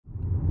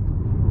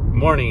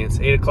morning. It's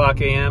 8 o'clock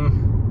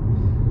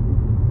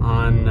a.m.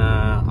 on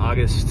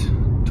August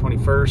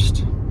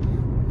 21st,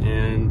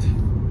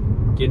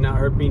 and getting out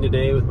herping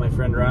today with my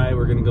friend Rye.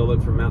 We're gonna go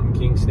look for mountain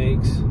king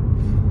snakes.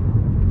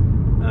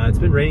 It's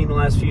been raining the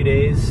last few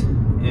days,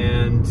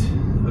 and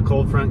a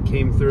cold front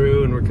came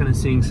through, and we're kind of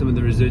seeing some of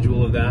the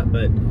residual of that,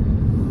 but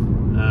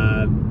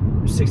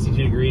 62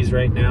 degrees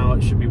right now.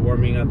 It should be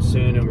warming up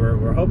soon, and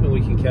we're hoping we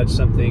can catch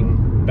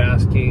something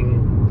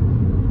basking,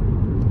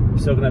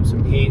 soaking up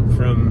some heat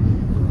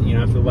from, you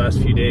know, after the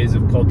last few days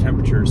of cold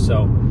temperatures.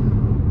 So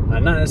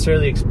not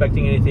necessarily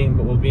expecting anything,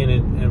 but we'll be in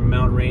a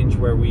mountain range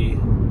where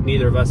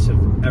neither of us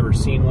have ever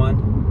seen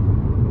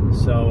one.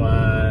 So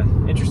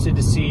interested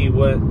to see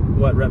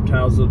what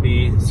reptiles will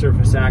be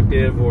surface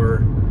active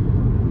or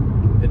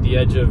at the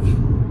edge of,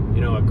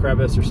 you know, a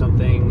crevice or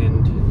something,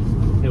 and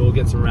maybe we'll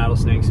get some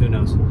rattlesnakes, who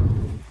knows.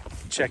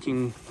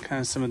 Checking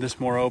kind of some of this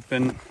more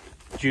open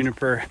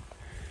juniper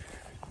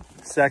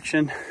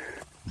section,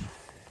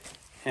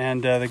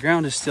 and the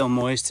ground is still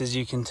moist, as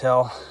you can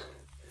tell,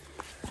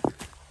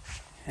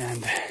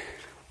 and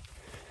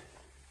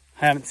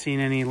I haven't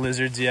seen any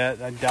lizards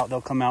yet. I doubt they'll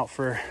come out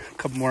for a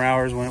couple more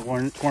hours when it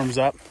warms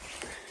up,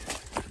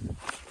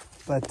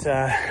 but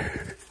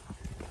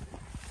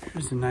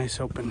here's a nice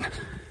open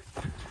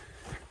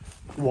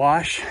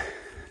wash,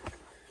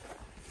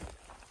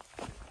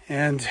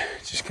 and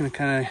just gonna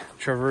kind of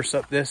traverse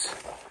up this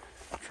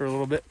for a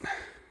little bit.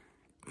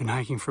 Been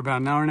hiking for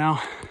about an hour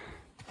now,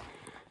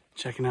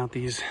 checking out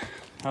these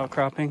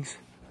outcroppings.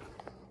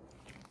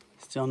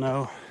 Still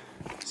no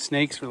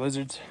snakes or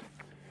lizards,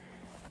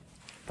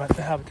 but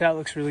the habitat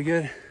looks really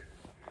good.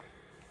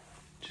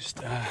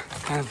 Just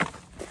kind of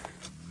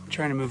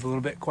trying to move a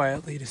little bit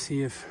quietly to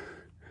see if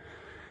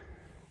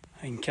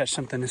I can catch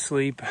something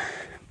asleep,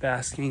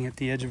 basking at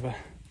the edge of a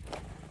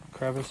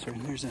crevice, or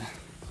there's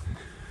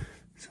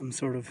some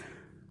sort of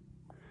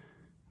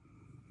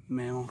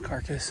mammal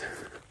carcass.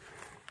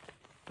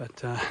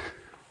 But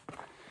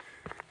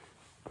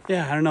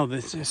yeah, I don't know,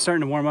 it's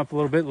starting to warm up a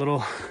little bit.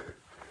 Little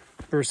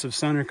bursts of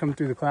sun are coming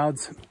through the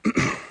clouds.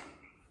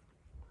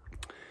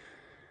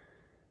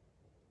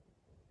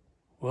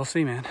 We'll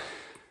see, man.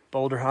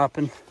 Boulder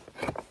hopping.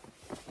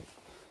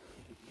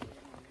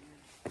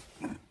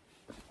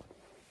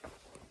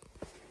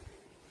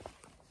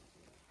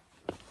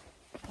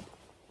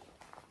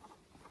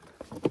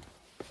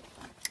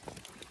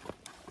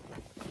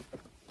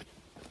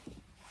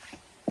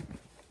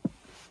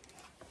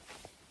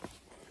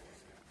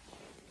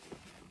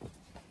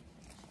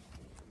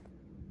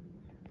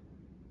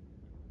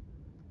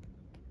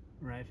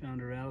 I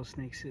found a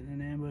rattlesnake sitting in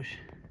an ambush.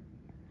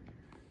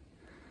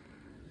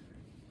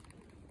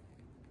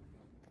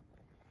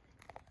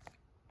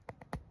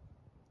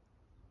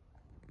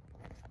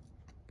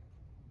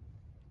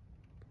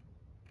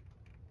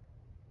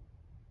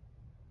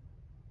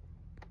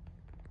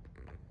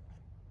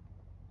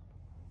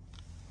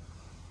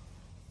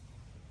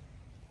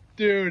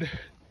 Dude,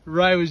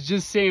 Rye was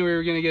just saying we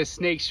were gonna get a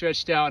snake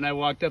stretched out, and I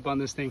walked up on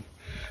this thing.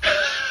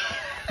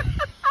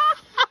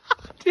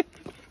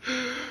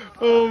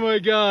 Oh my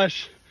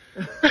gosh.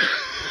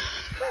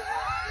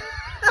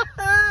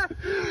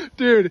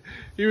 Dude,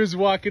 he was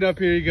walking up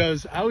here. He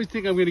goes, I always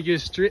think I'm going to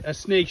get a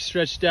snake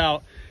stretched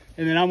out.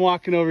 And then I'm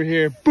walking over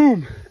here.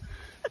 Boom.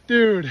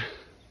 Dude.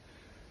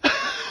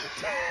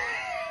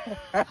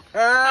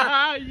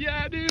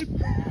 Yeah,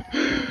 dude.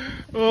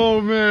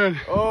 Oh,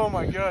 man. Oh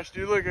my gosh,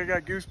 dude. Look, I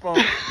got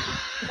goosebumps.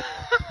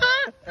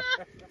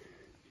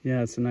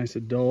 Yeah, it's a nice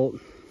adult.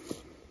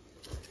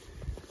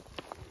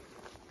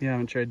 Yeah, I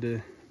haven't tried to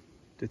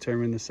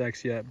determine the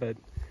sex yet, but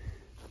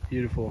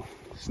beautiful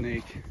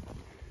snake.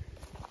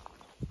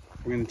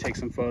 We're gonna take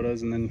some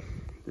photos and then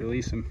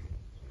release him.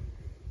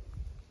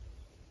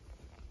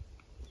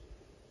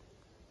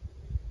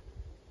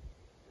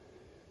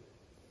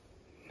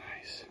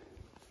 Nice.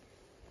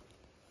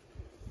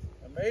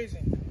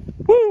 Amazing.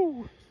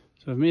 Woo!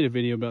 So I've made a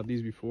video about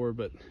these before,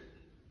 but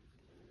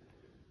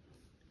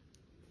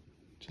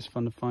just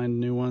fun to find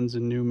new ones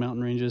in new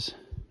mountain ranges.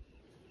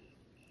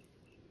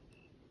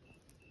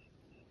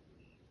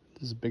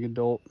 This is a big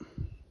adult.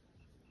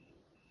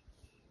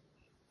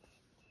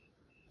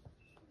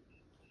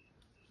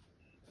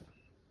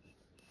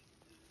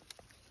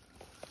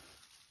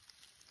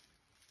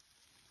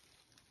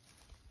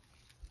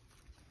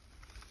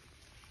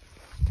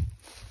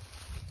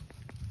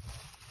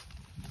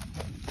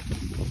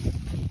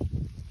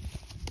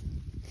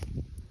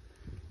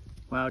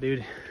 Wow,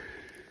 dude.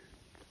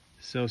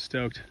 So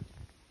stoked.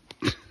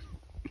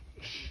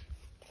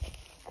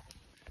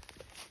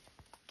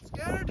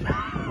 Scared?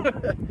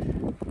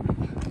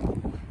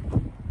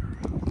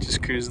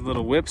 Just cruised a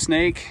little whip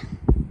snake.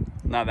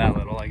 Not that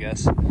little, I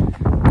guess.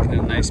 Got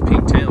a nice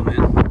pink tail, man.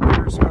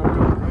 You were scrubbed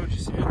on the road, you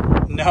see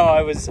it? No,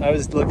 I was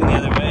looking the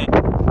other way.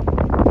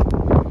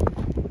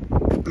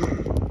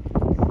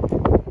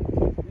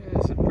 Yeah,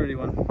 it's a pretty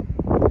one.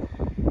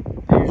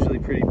 They're usually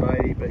pretty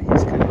bitey, but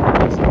he's kind of not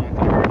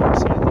gonna hurt him,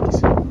 so I think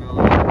he's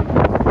mellow.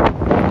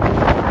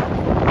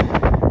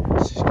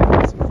 Let's just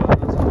get some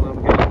photos and let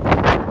him go.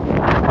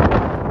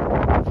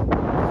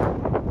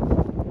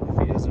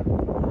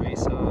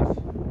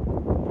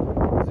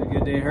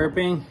 Good day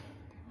herping.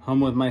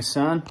 Home with my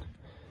son.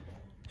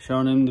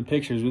 Showing him the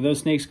pictures. Were those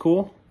snakes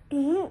cool?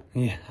 Mm-hmm.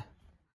 Yeah.